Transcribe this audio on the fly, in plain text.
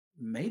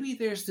maybe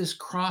there's this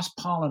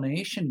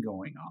cross-pollination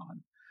going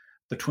on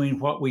between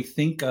what we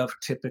think of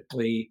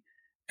typically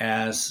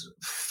as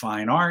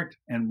fine art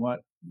and what,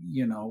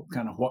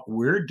 kind of what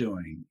we're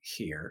doing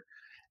here.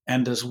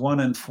 And does one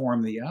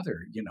inform the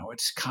other?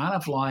 It's kind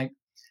of like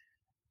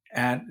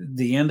at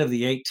the end of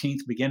the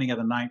 18th, beginning of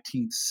the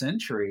 19th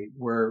century,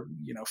 where,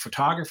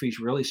 photography is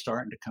really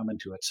starting to come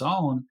into its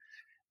own.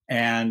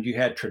 And you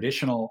had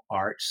traditional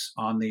arts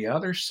on the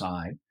other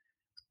side,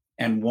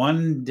 and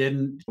one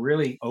didn't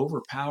really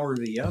overpower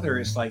the other.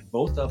 It's like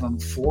both of them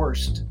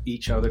forced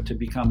each other to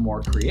become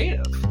more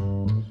creative.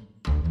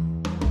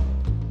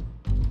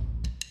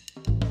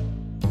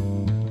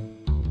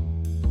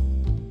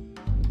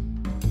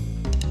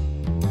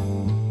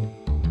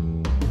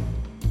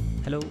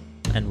 Hello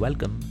and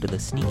welcome to the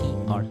Sneaky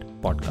Art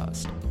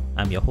Podcast.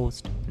 I'm your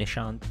host,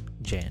 Nishant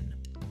Jain.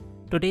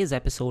 Today's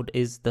episode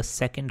is the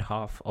second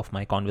half of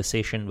my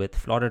conversation with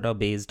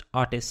Florida-based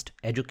artist,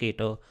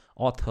 educator,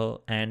 author,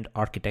 and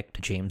architect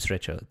James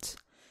Richards.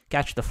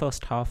 Catch the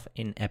first half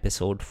in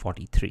episode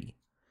 43.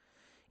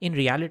 In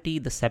reality,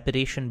 the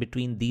separation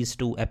between these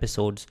two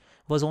episodes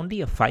was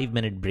only a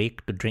 5-minute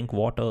break to drink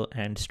water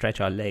and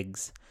stretch our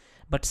legs,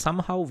 but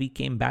somehow we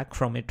came back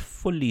from it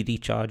fully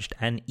recharged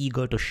and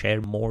eager to share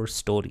more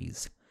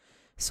stories.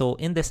 So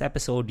in this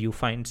episode, you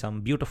find some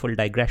beautiful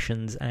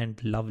digressions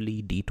and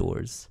lovely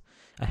detours.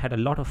 I had a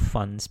lot of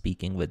fun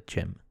speaking with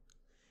Jim.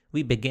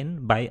 We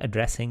begin by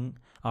addressing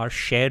our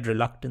shared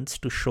reluctance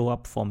to show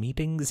up for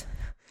meetings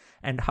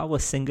and how a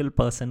single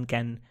person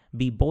can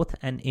be both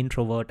an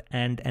introvert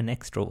and an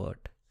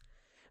extrovert.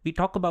 We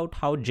talk about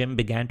how Jim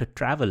began to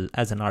travel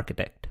as an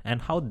architect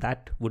and how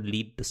that would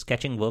lead to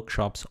sketching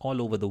workshops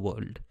all over the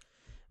world.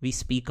 We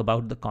speak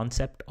about the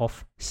concept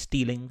of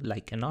stealing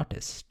like an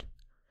artist.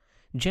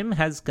 Jim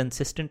has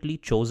consistently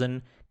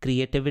chosen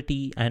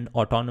creativity and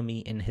autonomy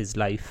in his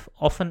life,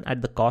 often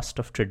at the cost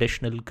of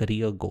traditional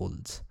career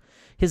goals.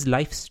 His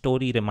life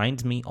story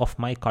reminds me of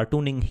my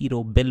cartooning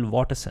hero Bill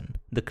Watterson,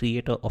 the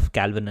creator of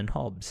Calvin and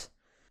Hobbes.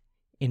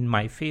 In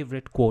my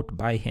favorite quote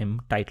by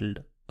him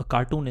titled "A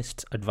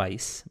Cartoonist's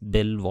Advice,"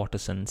 Bill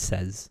Watterson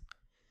says,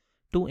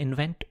 "To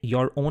invent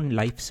your own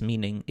life's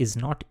meaning is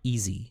not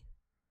easy,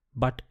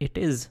 but it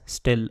is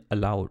still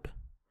allowed.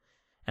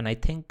 And I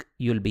think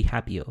you'll be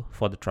happier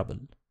for the trouble."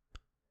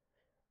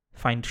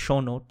 Find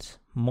show notes,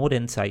 more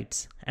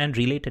insights, and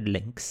related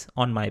links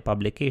on my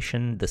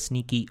publication, The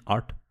Sneaky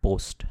Art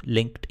Post,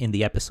 linked in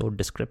the episode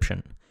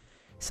description.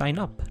 Sign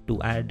up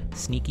to add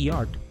Sneaky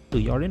Art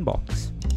to your inbox.